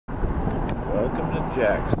Welcome to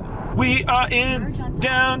Jackson. We are in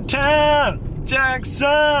downtown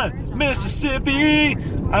Jackson, Mississippi.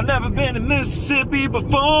 I've never been to Mississippi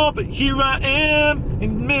before, but here I am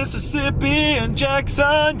in Mississippi and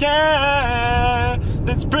Jackson, yeah.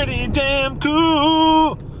 That's pretty damn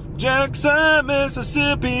cool. Jackson,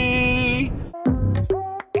 Mississippi.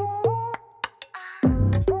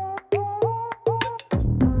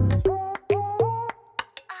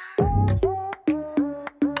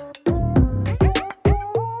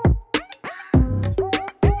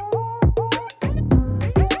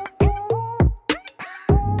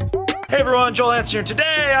 Hey everyone, Joel Hansen here. Today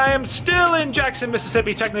I am still in Jackson,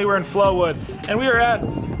 Mississippi. Technically we're in Flowwood, and we are at,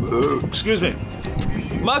 excuse me,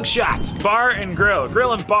 Mugshots Bar and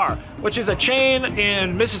Grill and Bar, which is a chain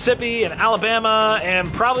in Mississippi and Alabama and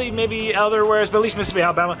probably maybe otherwhere, but at least Mississippi,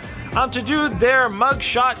 Alabama, to do their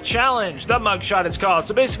mugshot challenge. The mugshot it's called.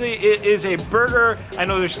 So basically it is a burger. I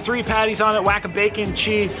know there's 3 patties on it, whack of bacon,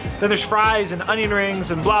 cheese, then there's fries and onion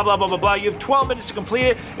rings and blah, blah, blah, blah, blah. You have 12 minutes to complete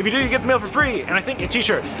it. If you do, you get the meal for free, and I think a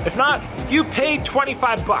t-shirt. If not, you pay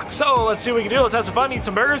 25 bucks. So let's see what we can do. Let's have some fun, eat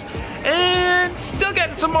some burgers, and still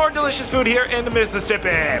getting some more delicious food here in the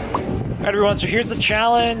Mississippi. Alright everyone, so here's the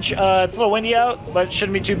challenge. It's a little windy out, but it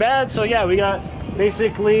shouldn't be too bad. So yeah, we got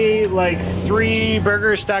basically like 3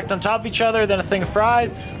 burgers stacked on top of each other, then a thing of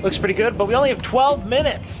fries. Looks pretty good, but we only have 12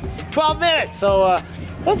 minutes. 12 minutes, so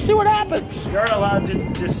let's see what happens. You aren't allowed to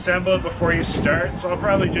disassemble it before you start, so I'll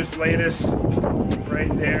probably just lay this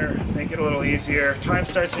right there, make it a little easier. Time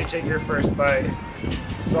starts when you take your first bite.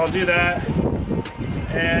 So I'll do that,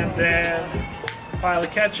 and then pile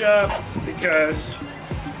of ketchup, because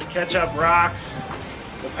ketchup rocks.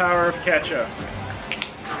 The power of ketchup.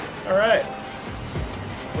 All right.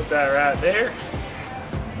 Put that right there.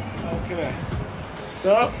 Okay.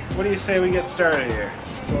 So, what do you say we get started here?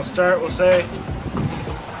 So we'll start, we'll say,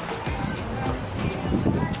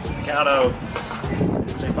 count of,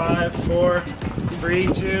 say 5, 4,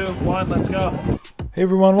 3, 2, 1, let's go. Hey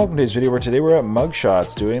everyone, welcome to today's video where today we're at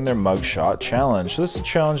Mugshots doing their mugshot challenge. So this is a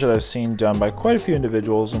challenge that I've seen done by quite a few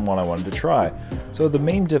individuals and one I wanted to try. So the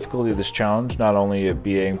main difficulty of this challenge, not only it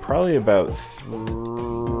being probably about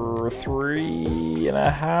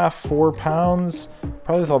 3.5, 4 pounds,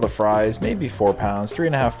 probably with all the fries, maybe 4 pounds,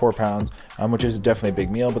 3.5, 4 pounds, which is definitely a big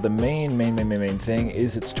meal, but the main thing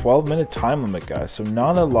is it's 12-minute time limit, guys, so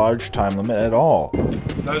not a large time limit at all.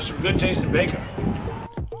 There's some good tasting bacon.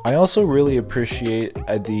 I also really appreciate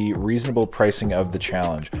the reasonable pricing of the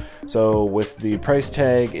challenge. So with the price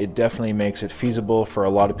tag, it definitely makes it feasible for a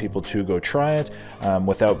lot of people to go try it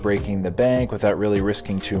without breaking the bank, without really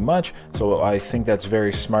risking too much. So I think that's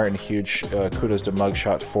very smart, and huge kudos to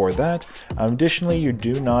Mugshot for that. Additionally, you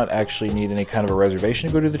do not actually need any kind of a reservation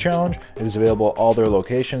to go do the challenge. It is available at all their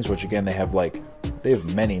locations, which again, they have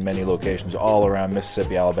many locations all around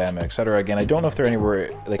Mississippi, Alabama, etc. Again, I don't know if they're anywhere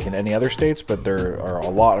like in any other states, but there are a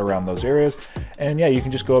lot around those areas. And yeah, you can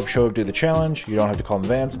just go up, show up, do the challenge. You don't have to call in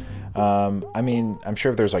advance. I mean, I'm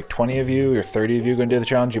sure if there's like 20 of you or 30 of you going to do the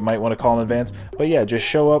challenge, you might want to call in advance. But yeah, just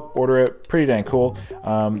show up, order it. Pretty dang cool.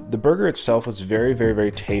 The burger itself was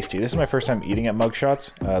very tasty. This is my first time eating at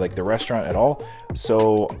Mugshots, like the restaurant at all.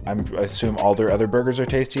 So I assume all their other burgers are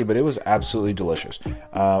tasty, but it was absolutely delicious.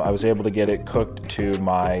 I was able to get it cooked to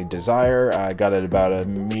my desire. I got it about a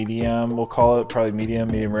medium, we'll call it, probably medium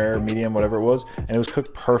rare, medium, whatever it was. And it was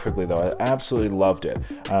cooked perfectly though. I absolutely loved it.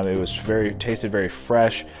 It was tasted very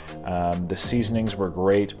fresh. The seasonings were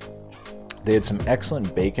great. They had some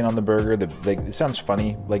excellent bacon on the burger. It sounds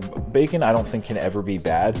funny, like bacon I don't think can ever be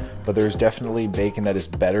bad, but there's definitely bacon that is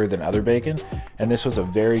better than other bacon. And this was a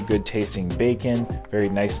very good tasting bacon, very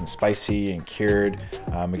nice and spicy and cured.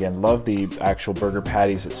 Again, love the actual burger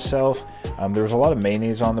patties itself. There was a lot of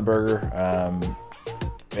mayonnaise on the burger.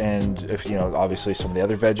 And if you know, obviously some of the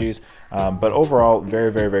other veggies, but overall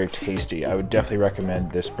very tasty. I would definitely recommend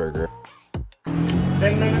this burger.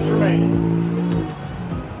 10 minutes remaining.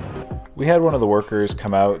 We had one of the workers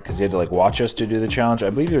come out because he had to like watch us to do the challenge.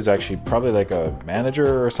 I believe he was actually probably like a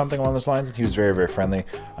manager or something along those lines, and he was very friendly.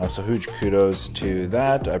 So huge kudos to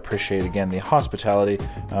that. I appreciate again the hospitality.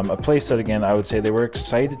 A place that again I would say they were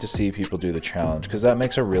excited to see people do the challenge, because that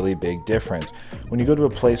makes a really big difference. When you go to a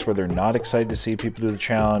place where they're not excited to see people do the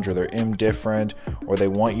challenge, or they're indifferent, or they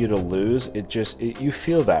want you to lose, you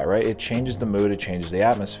feel that, right? It changes the mood, it changes the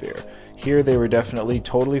atmosphere. Here they were definitely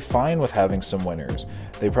totally fine with having some winners.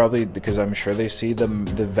 They probably, because I'm sure they see the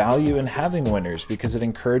value in having winners, because it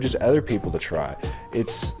encourages other people to try.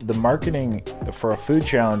 It's the marketing for a food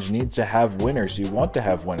challenge needs to have winners. You want to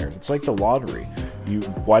have winners. It's like the lottery.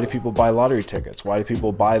 Why do people buy lottery tickets? Why do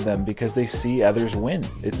people buy them? Because they see others win.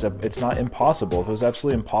 It's not impossible. If it was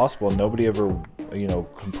absolutely impossible and nobody ever, you know,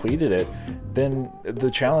 completed it, then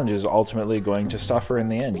the challenge is ultimately going to suffer in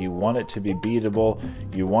the end. You want it to be beatable.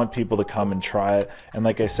 You want people to come and try it. And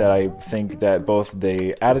like I said, I think that both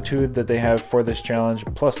the attitude that they have for this challenge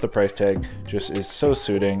plus the price tag just is so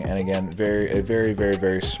suiting. And again, a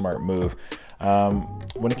very smart move.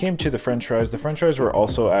 When it came to the french fries were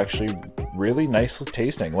also actually really nice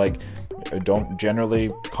tasting. Like, I don't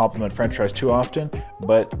generally compliment french fries too often,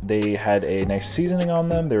 but they had a nice seasoning on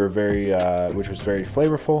them. They were very, which was very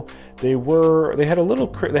flavorful. They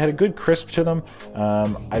had a good crisp to them.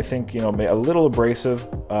 I think, you know, a little abrasive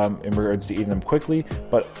in regards to eating them quickly,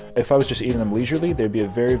 but if I was just eating them leisurely, they'd be a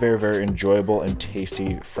very enjoyable and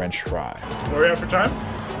tasty french fry. What are we at for time?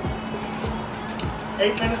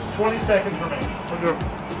 8 minutes, 20 seconds remaining.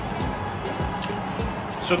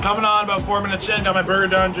 So coming on about 4 minutes in, got my burger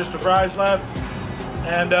done, just the fries left.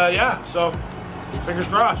 And yeah, so fingers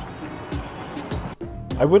crossed.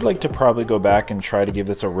 I would like to probably go back and try to give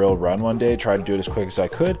this a real run one day, try to do it as quick as I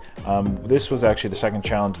could. This was actually the second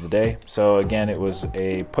challenge of the day. So again, it was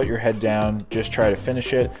a put your head down, just try to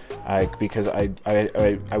finish it. Because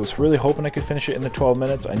I was really hoping I could finish it in the 12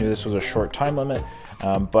 minutes. I knew this was a short time limit,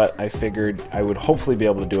 but I figured I would hopefully be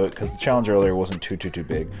able to do it because the challenge earlier wasn't too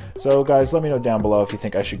big. So guys, let me know down below if you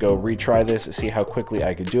think I should go retry this, see how quickly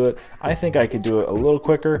I could do it. I think I could do it a little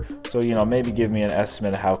quicker. So, you know, maybe give me an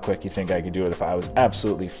estimate of how quick you think I could do it if I was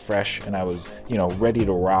absolutely fresh and I was, you know, ready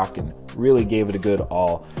to rock and really gave it a good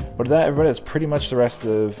all. But that, everybody, that's pretty much the rest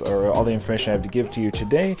of, or all the information I have to give to you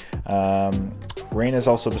today. Rain is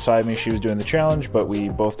also beside me. She was doing the challenge, but we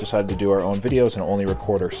both decided to do our own videos and only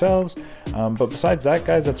record ourselves. But besides that,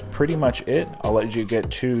 guys, that's pretty much it. I'll let you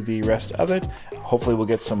get to the rest of it. Hopefully we'll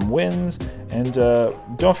get some wins. And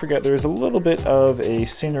don't forget, there's a little bit of a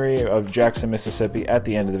scenery of Jackson, Mississippi at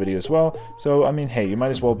the end of the video as well. So, I mean, hey, you might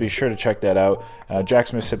as well be sure to check that out.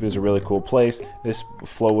 Jackson, Mississippi is a really cool place. This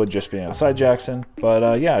flow would just be outside Jackson.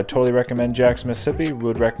 But yeah, I totally recommend Jackson, Mississippi.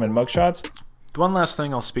 Would recommend mugshots. The one last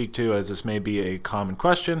thing I'll speak to, as this may be a common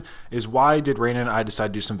question, is why did Raina and I decide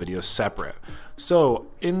to do some videos separate? So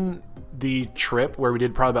in the trip where we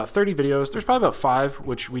did probably about 30 videos, there's probably about 5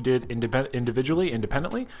 which we did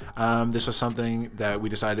independently. This was something that we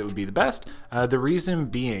decided would be the best. The reason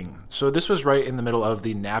being, so this was right in the middle of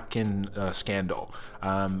the napkin scandal.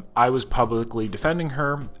 I was publicly defending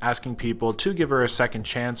her, asking people to give her a second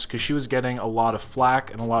chance because she was getting a lot of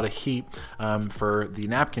flack and a lot of heat for the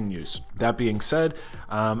napkin use. That being said,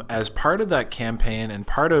 as part of that campaign and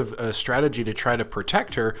part of a strategy to try to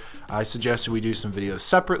protect her, I suggested we do some videos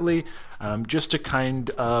separately, just to kind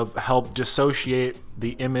of help dissociate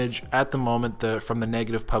the image at the moment from the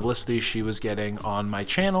negative publicity she was getting on my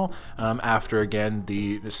channel after, again,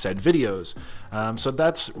 the said videos. So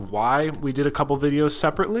that's why we did a couple videos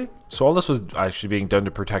separately. So all this was actually being done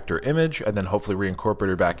to protect her image and then hopefully reincorporate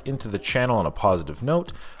her back into the channel on a positive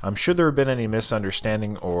note. Should there have been any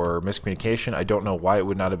misunderstanding or miscommunication, I don't know why it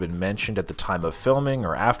would not have been mentioned at the time of filming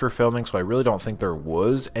or after filming, so I really don't think there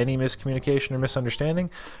was any miscommunication or misunderstanding,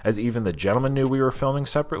 as even the gentleman knew we were filming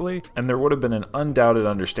separately, and there would have been an undoubted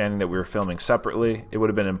understanding that we were filming separately. It would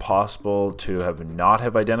have been impossible to have not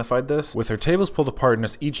have identified this, with our tables pulled apart and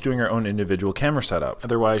us each doing our own individual camera setup.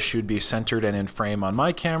 Otherwise, she would be centered and in frame on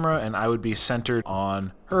my camera, and I would be centered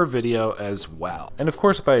on her video as well. And of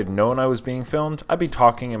course, if I had known I was being filmed, I'd be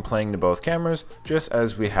talking and playing to both cameras, just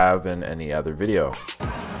as we have in any other video.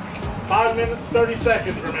 5 minutes, 30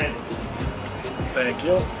 seconds remaining. Thank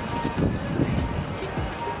you.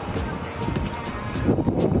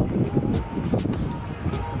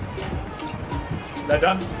 That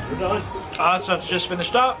done? We're done. So it's just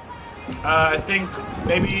finished up. I think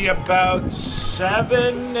maybe about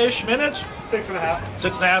 7-ish minutes. 6.5.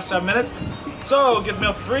 6.5, 7 minutes. So get the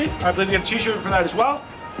meal for free. I believe you get a t-shirt for that as well.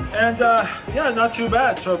 And yeah, not too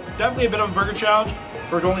bad. So definitely a bit of a burger challenge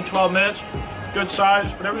for only 12 minutes. Good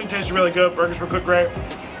size, but everything tasted really good. Burgers were cooked great.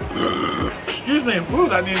 Excuse me. Ooh,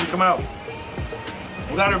 that needed to come out.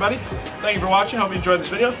 With that, everybody, thank you for watching. Hope you enjoyed this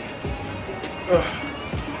video.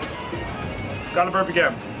 Got to burp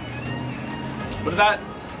again. But with that,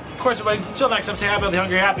 of course, everybody, until next time, stay happy, healthy,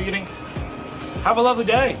 hungry, happy eating. Have a lovely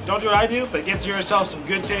day. Don't do what I do, but get yourself some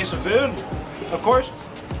good taste of food. Of course,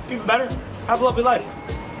 even better, have a lovely life.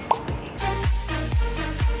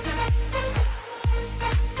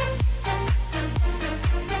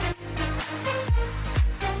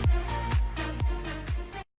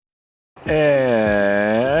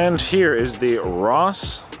 And here is the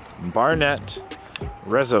Ross Barnett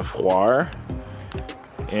Reservoir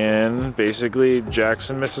in basically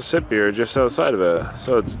Jackson, Mississippi, or just outside of it.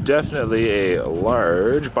 So it's definitely a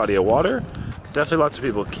large body of water. Definitely lots of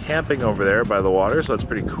people camping over there by the water, so that's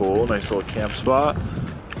pretty cool. Nice little camp spot.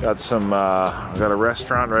 Got got a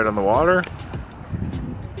restaurant right on the water.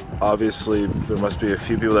 Obviously, there must be a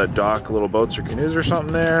few people that dock little boats or canoes or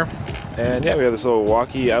something there. And yeah, we have this little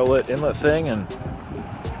walkie outlet inlet thing, and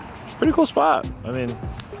it's a pretty cool spot. I mean,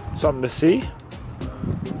 something to see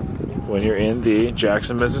when you're in the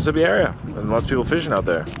Jackson, Mississippi area. And lots of people fishing out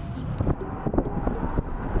there.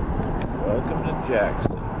 Welcome to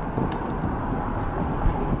Jackson.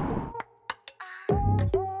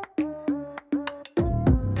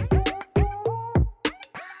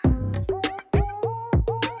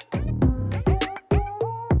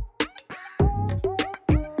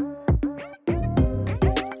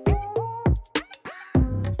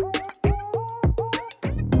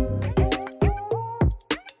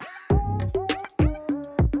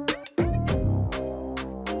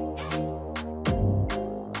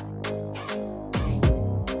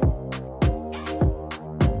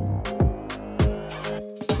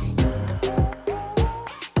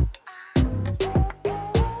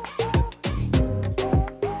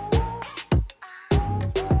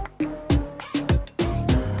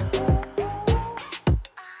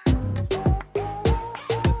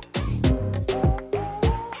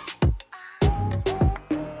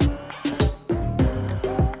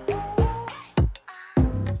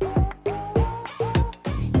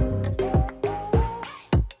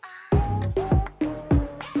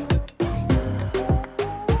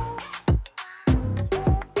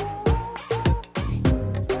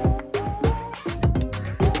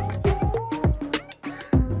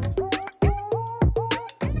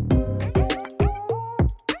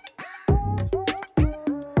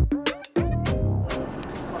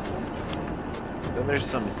 Then there's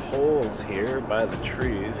some poles here by the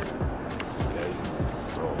trees.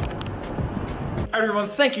 Everyone,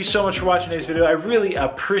 thank you so much for watching today's video. I really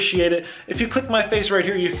appreciate it. If you click my face right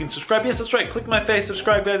here, you can subscribe. Yes, that's right. Click my face,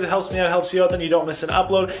 subscribe, guys. It helps me out, it helps you out. Then you don't miss an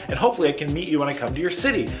upload. And hopefully I can meet you when I come to your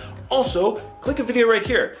city. Also, click a video right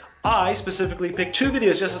here. I specifically picked 2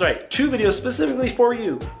 videos, yes, that's right. 2 videos specifically for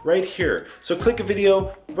you right here. So click a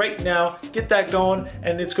video right now, get that going,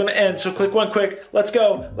 and it's gonna end. So click one quick. Let's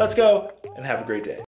go, and have a great day.